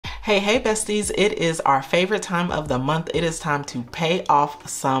Hey besties, it is our favorite time of the month. It is time to pay off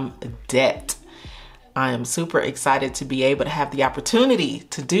some debt. I am super excited to be able to have the opportunity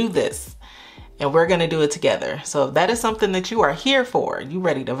to do this, and we're gonna do it together. So if that is something that you are here for, you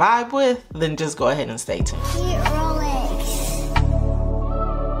ready to vibe with, then just go ahead and stay tuned.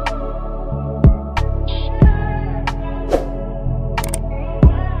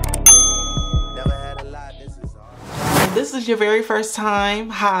 This is your very first time.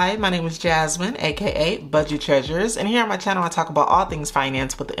 Hi, my name is Jasmine, aka Budget Treasures, and here on my channel I talk about all things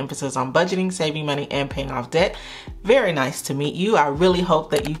finance with the emphasis on budgeting, saving money, and paying off debt. Very nice to meet you. I really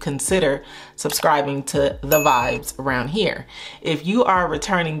hope that you consider subscribing to the vibes around here. If you are a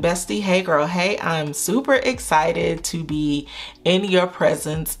returning bestie, hey girl, hey, I'm super excited to be in your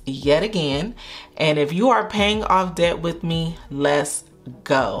presence yet again. And if you are paying off debt with me, let's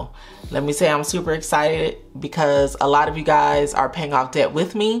go. Let me say I'm super excited because a lot of you guys are paying off debt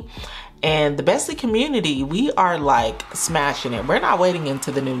with me, and the bestie community, we are like smashing it. We're not waiting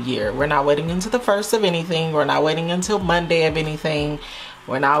into the new year. We're not waiting into the first of anything. We're not waiting until Monday of anything.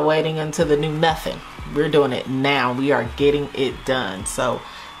 We're not waiting until the new nothing. We're doing it now. We are getting it done. So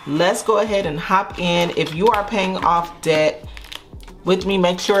let's go ahead and hop in. If you are paying off debt with me,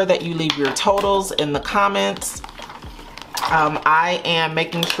 make sure that you leave your totals in the comments. I am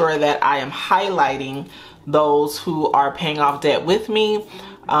making sure that I am highlighting those who are paying off debt with me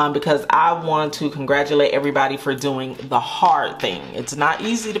because I want to congratulate everybody for doing the hard thing. It's not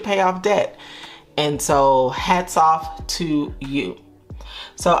easy to pay off debt, and so hats off to you.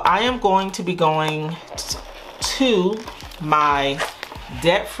 So I am going to be going to my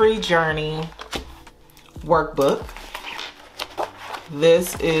debt-free journey workbook.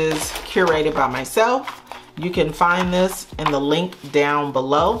 This is curated by myself. You can find this in the link down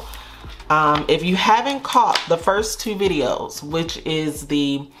below. If you haven't caught the first two videos, which is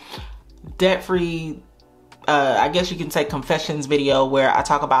the debt-free, I guess you can say confessions video, where I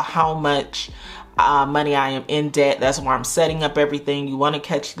talk about how much money I am in debt. That's where I'm setting up everything. You want to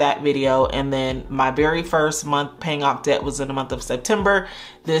catch that video. And then my very first month paying off debt was in the month of September.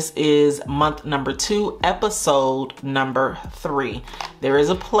 This is month number 2, episode number 3. There is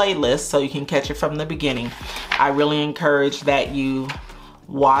a playlist so you can catch it from the beginning. I really encourage that you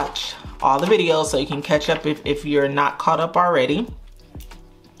watch all the videos so you can catch up if you're not caught up already.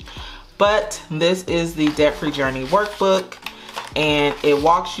 But this is the debt-free journey workbook, and it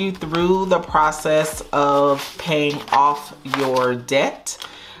walks you through the process of paying off your debt.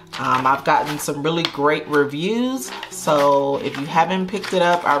 I've gotten some really great reviews, so if you haven't picked it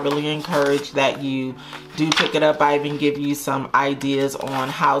up, I really encourage that you do pick it up. I even give you some ideas on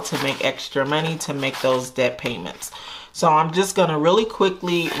how to make extra money to make those debt payments. So I'm just going to really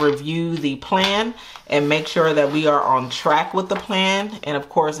quickly review the plan and make sure that we are on track with the plan. And of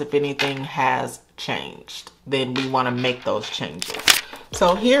course, if anything has changed, then we want to make those changes.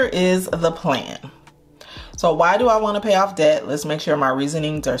 So here is the plan. So why do I want to pay off debt? Let's make sure my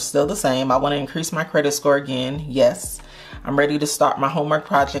reasonings are still the same. I want to increase my credit score again. Yes. I'm ready to start my homework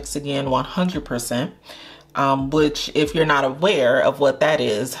projects again 100%. Which, if you're not aware of what that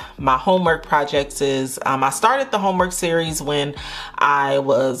is, my homework projects is, I started the homework series when I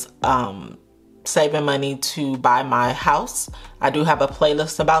was saving money to buy my house. I do have a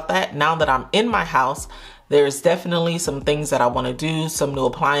playlist about that. Now that I'm in my house, there's definitely some things that I want to do, some new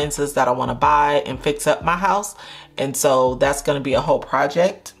appliances that I want to buy and fix up my house. And so that's going to be a whole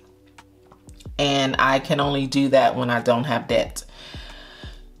project. And I can only do that when I don't have debt.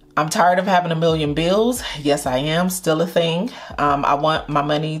 I'm tired of having a million bills. Yes, I am. Still a thing. I want my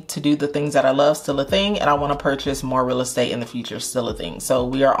money to do the things that I love. Still a thing. And I want to purchase more real estate in the future. Still a thing. So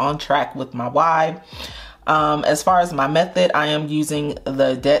we are on track with my why. As far as my method, I am using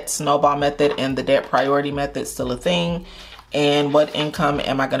the debt snowball method and the debt priority method. Still a thing. And what income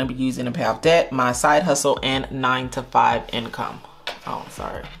am I going to be using to pay off debt? My side hustle and 9-to-5 income. Oh,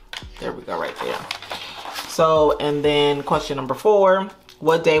 sorry. There we go, right there. So, and then question number 4.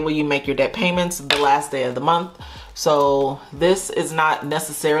 What day will you make your debt payments? The last day of the month. So this is not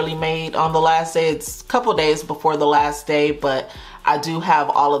necessarily made on the last day. It's a couple days before the last day, but I do have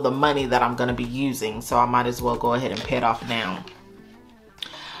all of the money that I'm going to be using. So I might as well go ahead and pay it off now.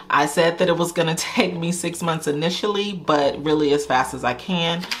 I said that it was going to take me 6 months initially, but really as fast as I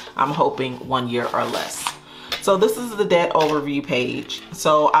can. I'm hoping 1 year or less. So this is the debt overview page.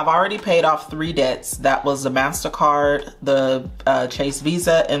 So I've already paid off 3 debts. That was the Mastercard, the Chase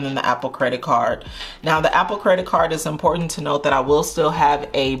Visa, and then the Apple credit card. Now the Apple credit card, is important to note that I will still have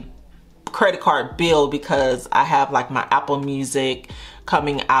a credit card bill because I have like my Apple Music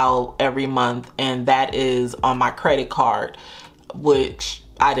coming out every month, and that is on my credit card, which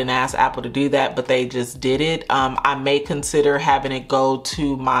I didn't ask Apple to do that, but they just did it. I may consider having it go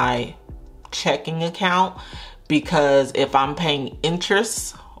to my checking account, because if I'm paying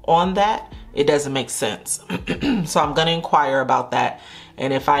interest on that, it doesn't make sense. So I'm gonna inquire about that.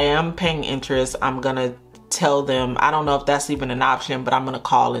 And if I am paying interest, I'm gonna tell them, I don't know if that's even an option, but I'm gonna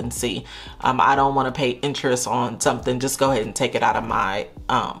call and see. I don't wanna pay interest on something. Just go ahead and take it out of my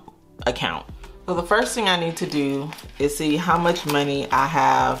account. So the first thing I need to do is see how much money I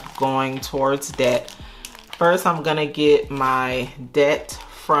have going towards debt. First, I'm gonna get my debt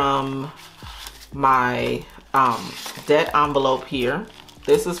from my debt envelope here.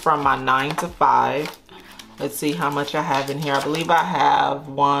 This is from my 9 to 5. Let's see how much I have in here. I believe I have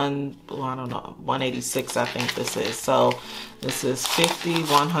 186, I think this is. So this is 50,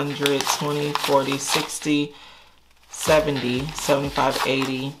 100, 20, 40, 60, 70, 75,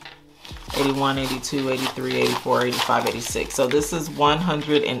 80, 81, 82, 83, 84, 85, 86. So this is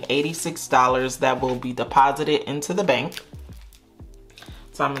 $186 that will be deposited into the bank.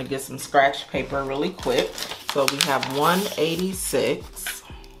 So I'm gonna get some scratch paper really quick. So we have 186.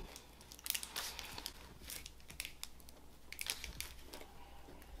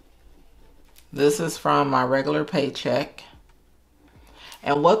 This is from my regular paycheck.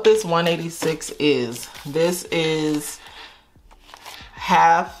 And what this 186 is, this is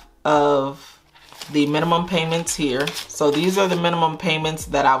half of the minimum payments here. So these are the minimum payments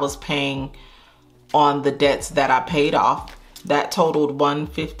that I was paying on the debts that I paid off. That totaled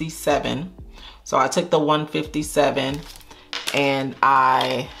 157. So I took the 157 and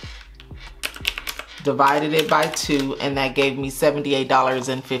I divided it by 2, and that gave me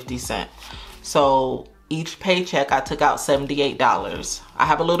 $78.50. So each paycheck I took out $78. I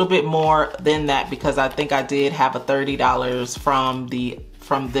have a little bit more than that because I think I did have a $30 from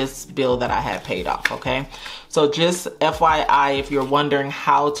this bill that I had paid off, okay? So just FYI, if you're wondering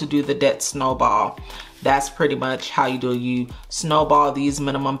how to do the debt snowball, that's pretty much how you do it. You snowball these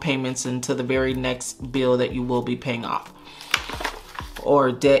minimum payments into the very next bill that you will be paying off,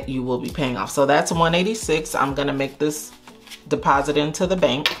 or debt you will be paying off. So that's 186. I'm gonna make this deposit into the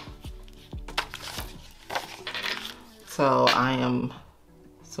bank. So I am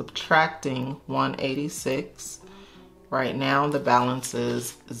subtracting 186. Right now the balance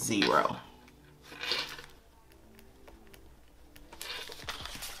is 0.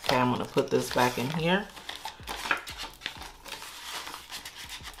 Okay, I'm gonna put this back in here.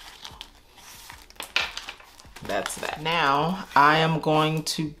 That's that. Now I am going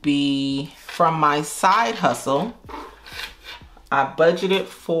to be, from my side hustle, I budgeted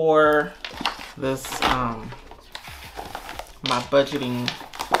for this, my budgeting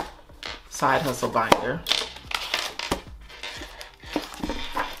side hustle binder.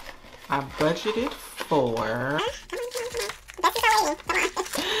 I budgeted for,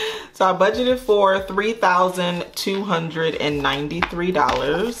 so I budgeted for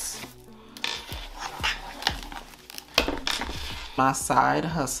 $3,293. My side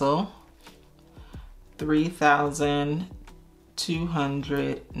hustle,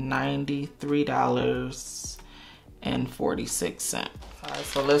 $3,293.46. All right,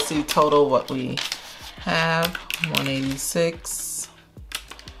 so let's see total what we have. 186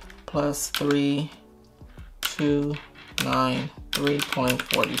 plus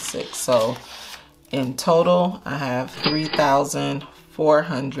 3,293.46. So in total, I have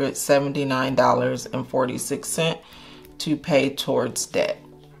 $3,479.46 to pay towards debt.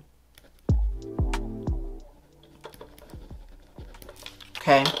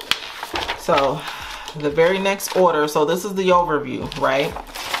 Okay, so the very next order, so this is the overview, right?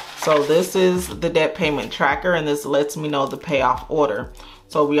 So this is the debt payment tracker, and this lets me know the payoff order.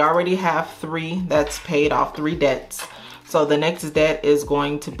 So we already have 3 that's paid off, 3 debts. So the next debt is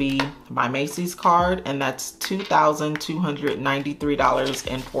going to be my Macy's card, and that's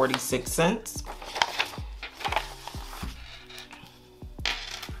 $2,293.46.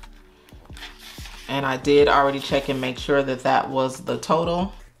 And I did already check and make sure that that was the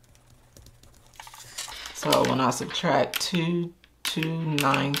total. So when I subtract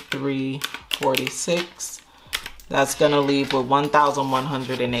 2,293.46, that's gonna leave with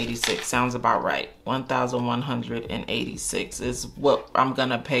 1,186. Sounds about right. 1,186 is what I'm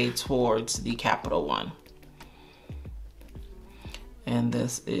gonna pay towards the Capital One. And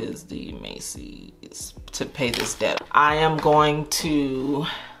this is the Macy's to pay this debt. I am going to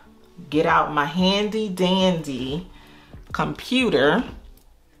get out my handy dandy computer.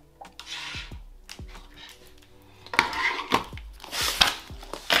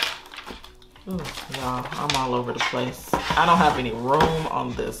 Ooh, y'all, I'm all over the place. I don't have any room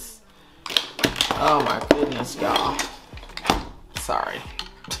on this. Oh my goodness, y'all. Sorry.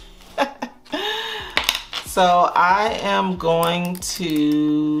 So I am going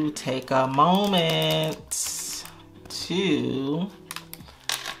to take a moment to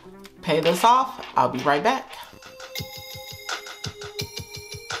pay this off. I'll be right back.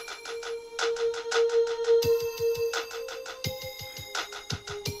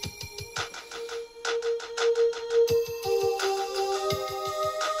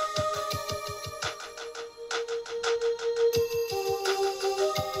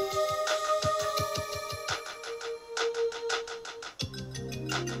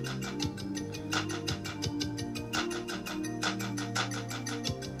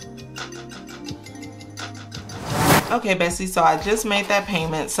 Okay, Bessie, so I just made that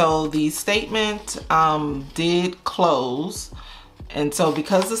payment. So the statement did close. And so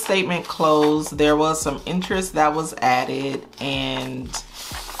because the statement closed, there was some interest that was added, and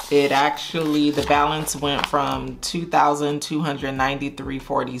it actually, the balance went from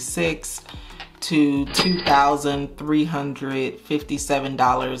 $2,293.46 to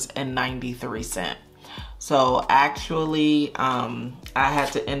 $2,357.93. So actually, I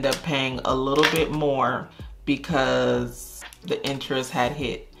had to end up paying a little bit more because the interest had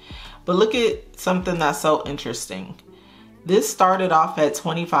hit. But look at something that's so interesting. This started off at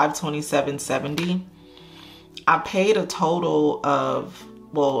 $25.27.70. I paid a total of,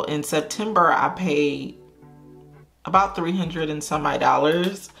 well, in September I paid about $300 and some odd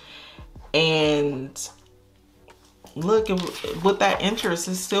dollars, and look, with that interest,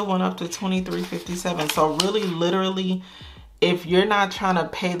 it still went up to $23.57. So really, literally, if you're not trying to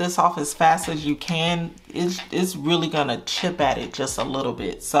pay this off as fast as you can, it's really gonna chip at it just a little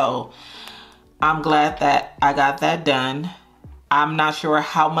bit. So I'm glad that I got that done. I'm not sure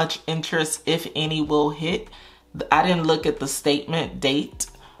how much interest, if any, will hit. I didn't look at the statement date,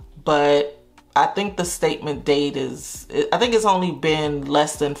 but I think the statement date is, I think it's only been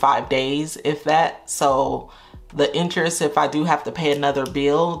less than 5 days, if that. So the interest, if I do have to pay another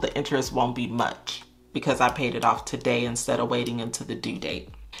bill, the interest won't be much, because I paid it off today instead of waiting until the due date.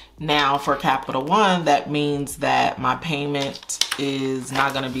 Now for Capital One, that means that my payment is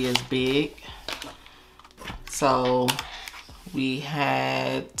not gonna be as big. So we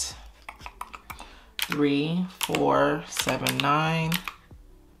had 3, 4, 7, 9,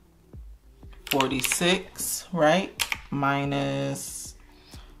 46, right? Minus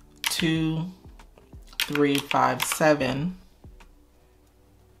 2, 3, 5, 7.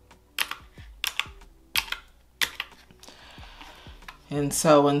 And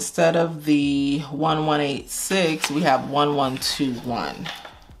so instead of the 1186, we have 1121.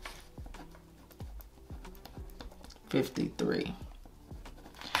 53.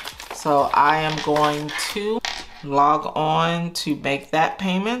 So I am going to log on to make that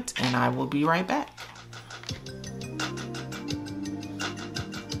payment, and I will be right back.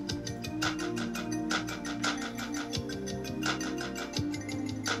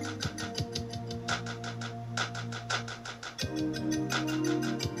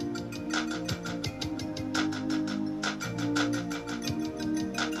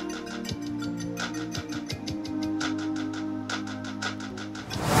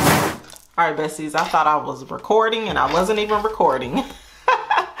 All right, Bessies, I thought I was recording and I wasn't even recording.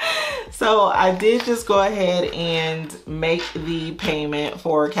 So I did just go ahead and make the payment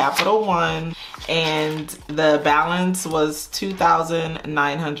for Capital One, and the balance was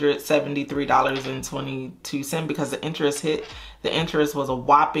 $2,973.22 because the interest hit. The interest was a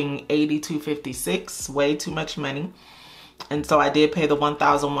whopping $82.56, way too much money. And so I did pay the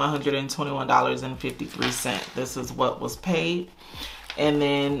 $1,121.53. This is what was paid. And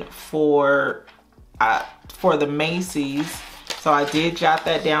then for the Macy's, so I did jot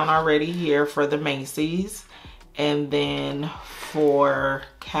that down already here for the Macy's. And then for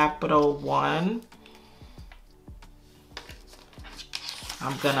Capital One,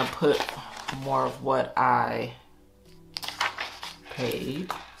 I'm gonna put more of what I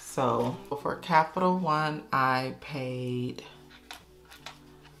paid. So for Capital One, I paid,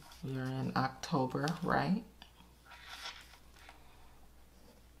 we're in October, right?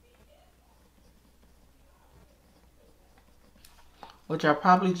 Which I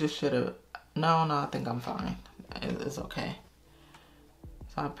probably just should have, no, I think I'm fine. It's okay.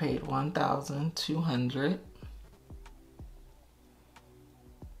 So I paid $1,200.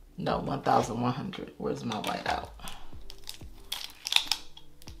 No, $1,100. Where's my whiteout?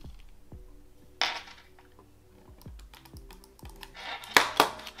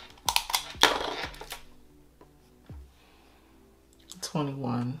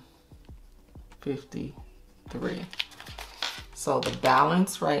 $21.53. So the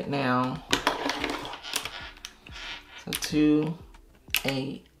balance right now, so 2,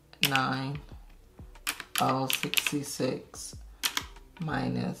 8, 9,066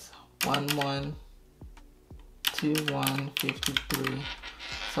 minus 112153.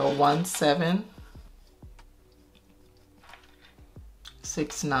 So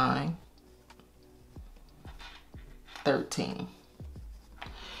 176913.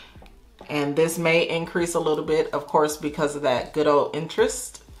 And this may increase a little bit, of course, because of that good old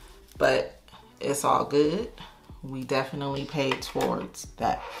interest, but it's all good. We definitely paid towards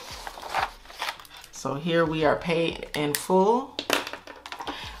that. So here we are paid in full.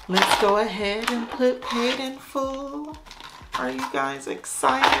 Let's go ahead and put paid in full. Are you guys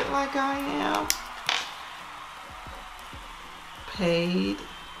excited like I am? Paid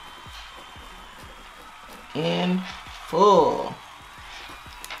in full.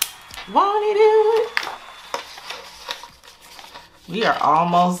 Won't he do it? We are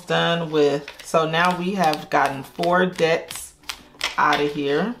almost done with, so now we have gotten 4 debts out of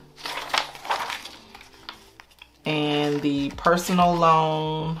here. And the personal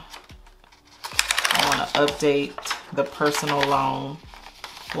loan, I want to update the personal loan.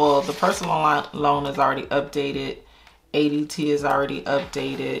 Well, the personal loan is already updated. ADT is already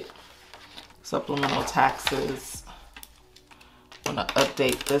updated. Supplemental taxes, I'm going to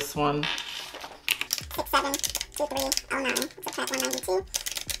update this one. 672309, subtract 192,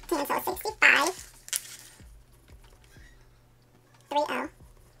 10, so 65,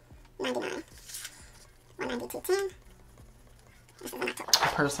 3099, 192.10. This is in October.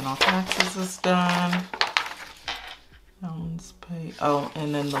 Personal taxes is done. Loans paid. Oh,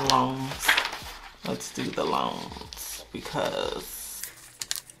 and then the loans. Let's do the loans because.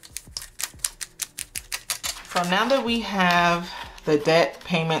 So now that we have the debt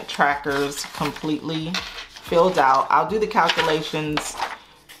payment trackers completely filled out, I'll do the calculations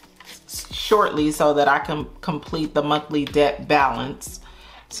shortly so that I can complete the monthly debt balance.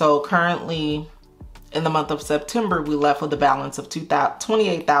 So currently in the month of September, we left with a balance of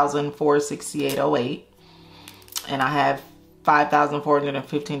 $28,468.08. And I have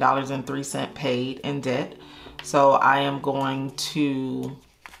 $5,415.03 paid in debt. So I am going to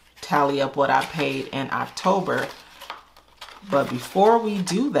tally up what I paid in October. But before we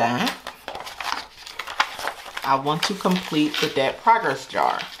do that, I want to complete the debt progress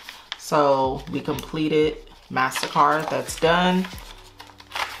jar. So we completed Mastercard, that's done.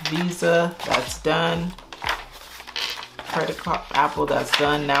 Visa, that's done. Credit card, Apple, that's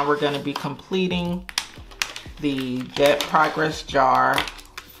done. Now we're going to be completing the debt progress jar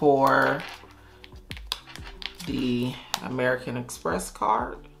for the American Express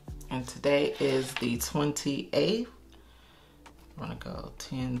card. And today is the 28th. I'm gonna go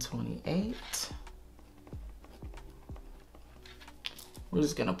 10/28. We're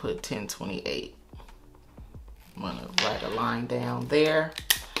just gonna put 10/28. I'm gonna write a line down there.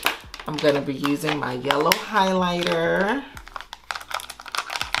 I'm gonna be using my yellow highlighter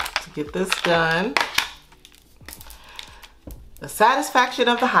to get this done. The satisfaction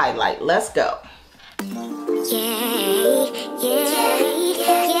of the highlight. Let's go.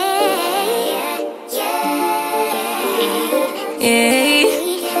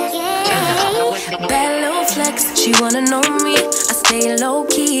 Bad little flex, she wanna know me. I stay low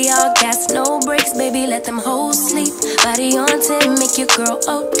key, all gas, no brakes, baby, let them hoes sleep. Body on 10, make your girl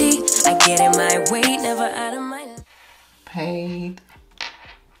OD. I get in my way, never out of my. Paid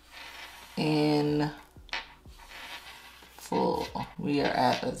in full. We are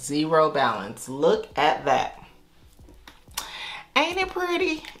at a zero balance. Look at that. Ain't it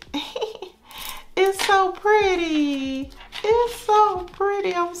pretty? It's so pretty. It's so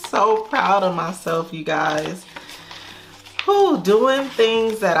pretty. I'm so proud of myself, you guys. Whew, doing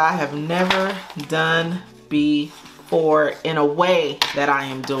things that I have never done before in a way that I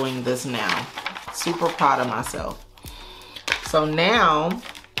am doing this now. Super proud of myself. So now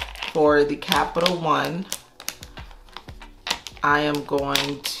for the Capital One, I am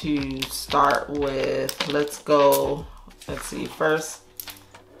going to start with, let's see, first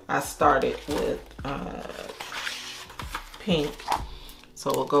I started with pink.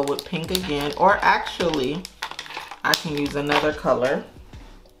 So we'll go with pink again, or actually I can use another color.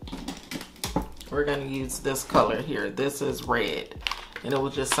 We're gonna use this color here. This is red, and it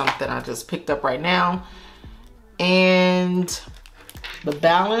was just something I just picked up right now. And the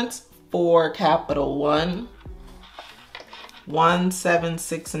balance for Capital One,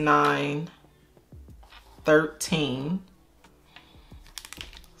 176913.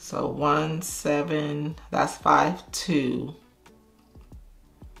 So 17, that's 52.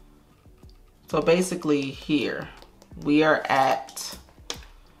 So basically here we are at,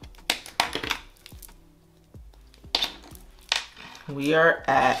 we are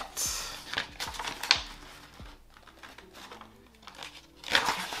at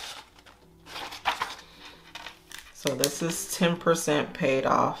so this is 10% paid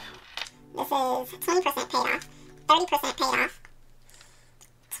off. This is 20% paid off, 30% paid off.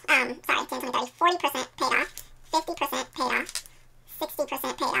 Sorry, 10, 20, 30, 40% paid off, 50% paid off,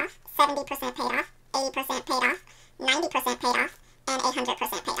 60% paid off, 70% paid off, 80% paid off, 90% paid off, and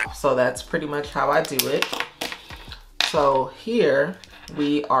 100% paid off. So that's pretty much how I do it. So here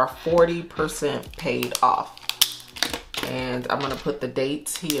we are 40% paid off. And I'm gonna put the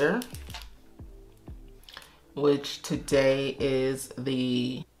dates here, which today is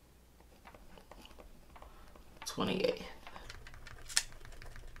the 28th.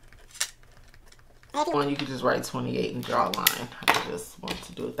 Well, you could just write 28 and draw a line. I just want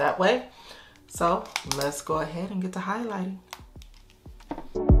to do it that way. So let's go ahead and get to highlighting.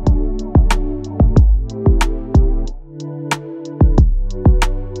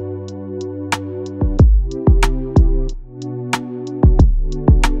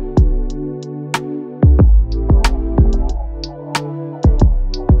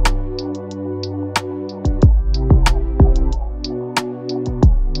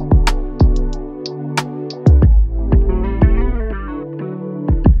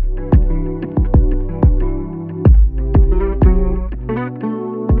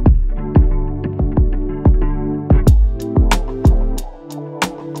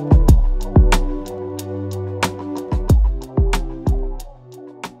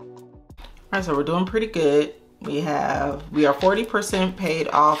 Alright, so we're doing pretty good. We are 40% paid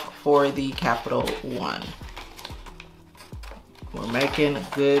off for the Capital One. We're making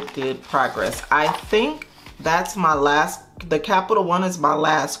good progress. I think that's my last, the Capital One is my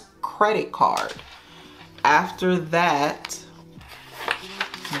last credit card. After that,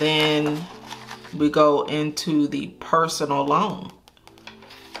 then we go into the personal loan.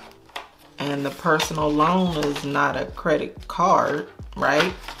 And the personal loan is not a credit card,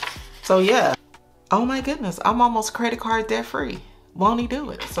 right? So yeah, oh my goodness, I'm almost credit card debt free. Won't he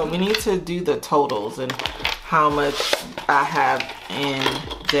do it? So we need to do the totals and how much I have in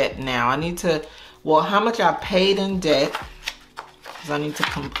debt now. I need to, well, how much I paid in debt, because I need to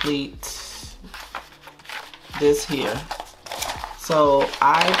complete this here. So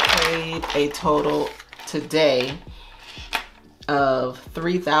I paid a total today of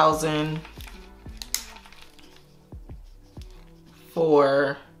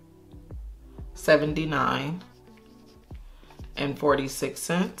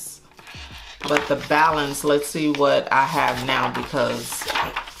But the balance, let's see what I have now, because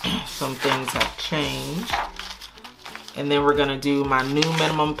some things have changed. And then we're gonna do my new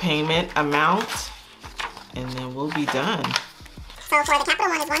minimum payment amount, and then we'll be done. So for the Capital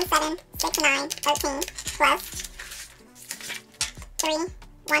One is 1769.13 plus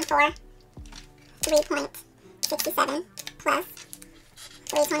 314.3.67 plus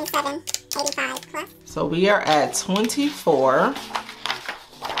 327.85 plus. So we are at 24.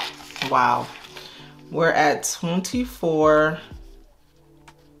 Wow. We're at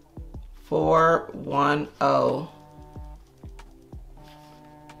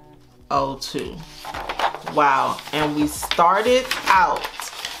 24,410.02. Wow. And we started out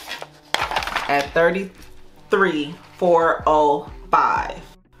at 33,405.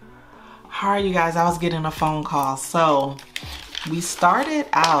 All right, you guys, I was getting a phone call. So we started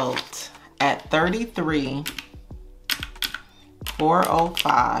out at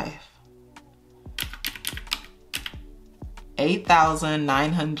 33,405.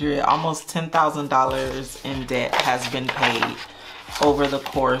 $8,900, almost $10,000 in debt has been paid over the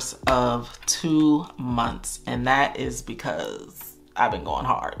course of 2 months. And that is because I've been going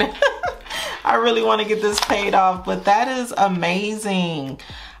hard. I really want to get this paid off, but that is amazing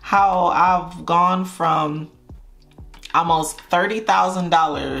how I've gone from almost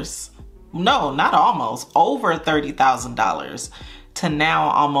 $30,000, no, not almost, over $30,000 to now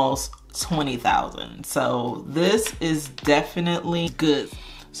almost $20,000. So this is definitely good.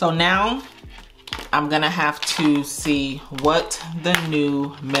 So now I'm gonna have to see what the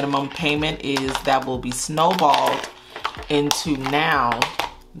new minimum payment is that will be snowballed into now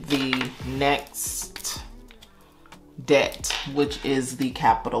the next debt, which is the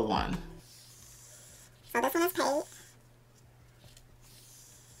Capital One. So this one is paid.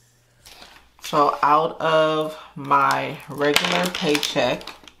 So out of my regular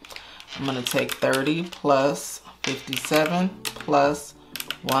paycheck, I'm gonna take 30 plus 57 plus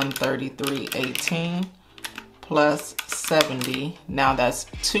 133.18 plus 70. Now that's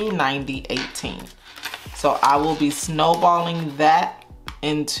 290.18. So I will be snowballing that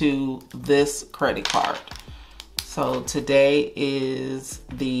into this credit card. So today is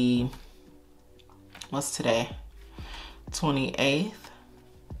the, what's today? 28th.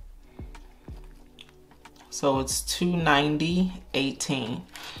 So it's $290.18.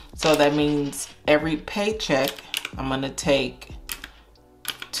 So that means every paycheck, I'm gonna take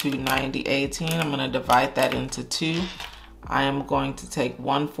 $290.18. I'm gonna divide that into 2. I am going to take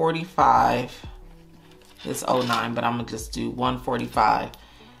 145. It's 09, but I'm gonna just do 145.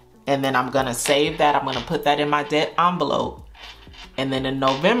 And then I'm gonna save that. I'm gonna put that in my debt envelope. And then in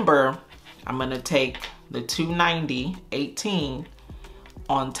November, I'm gonna take the $290.18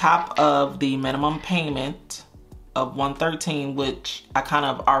 on top of the minimum payment of $113, which I kind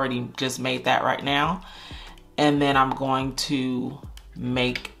of already just made that right now. And then I'm going to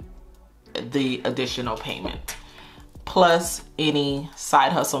make the additional payment. Plus any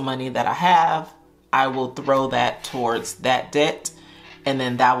side hustle money that I have, I will throw that towards that debt. And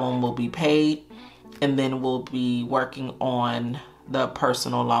then that one will be paid. And then we'll be working on the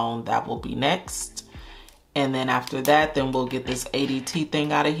personal loan that will be next. And then after that, then we'll get this ADT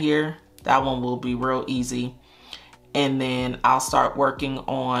thing out of here. That one will be real easy. And then I'll start working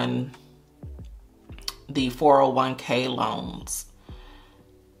on the 401k loans.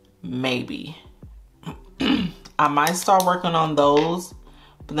 Maybe. I might start working on those,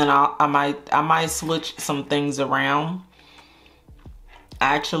 but then I might switch some things around.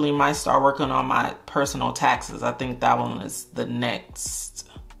 I actually might start working on my personal taxes. I think that one is the next.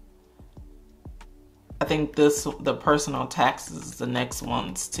 I think the personal taxes is the next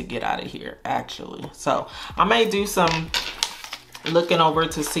ones to get out of here, actually. So I may do some looking over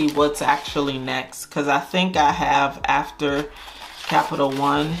to see what's actually next, because I think I have, after Capital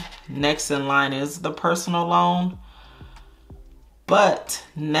One, next in line is the personal loan. But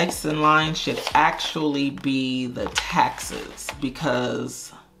next in line should actually be the taxes,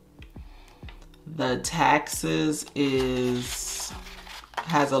 because the taxes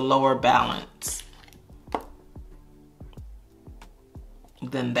has a lower balance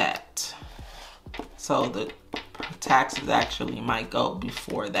than that. So the taxes actually might go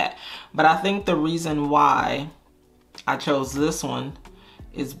before that. But I think the reason why I chose this one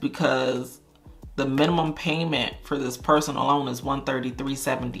is because the minimum payment for this personal loan is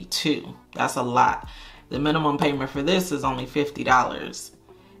 $133.72. That's a lot. The minimum payment for this is only $50,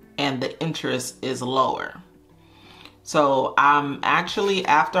 and the interest is lower. So I'm actually,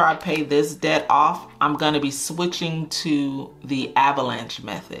 after I pay this debt off, I'm going to be switching to the avalanche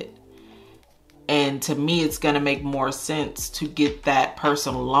method. And to me, it's going to make more sense to get that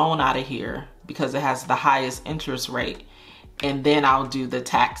personal loan out of here because it has the highest interest rate. And then I'll do the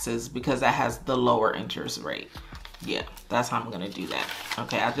taxes because it has the lower interest rate. Yeah, that's how I'm going to do that.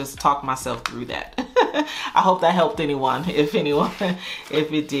 Okay, I just talked myself through that. I hope that helped anyone, if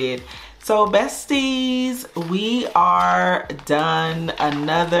it did. So besties, we are done.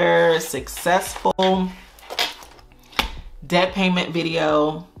 Another successful debt payment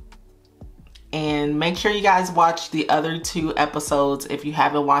video. And make sure you guys watch the other 2 episodes if you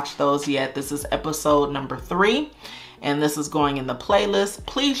haven't watched those yet. This is episode number 3. And this is going in the playlist.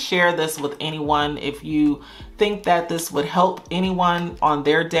 Please share this with anyone if you think that this would help anyone on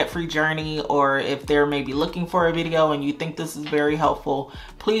their debt-free journey, or if they're maybe looking for a video and you think this is very helpful.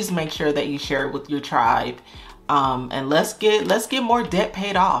 Please make sure that you share it with your tribe. And let's get more debt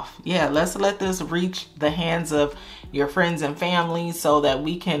paid off. Yeah, let's let this reach the hands of your friends and family so that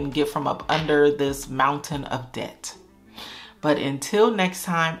we can get from up under this mountain of debt. But until next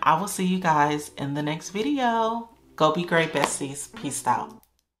time, I will see you guys in the next video. Go be great, besties. Peace out.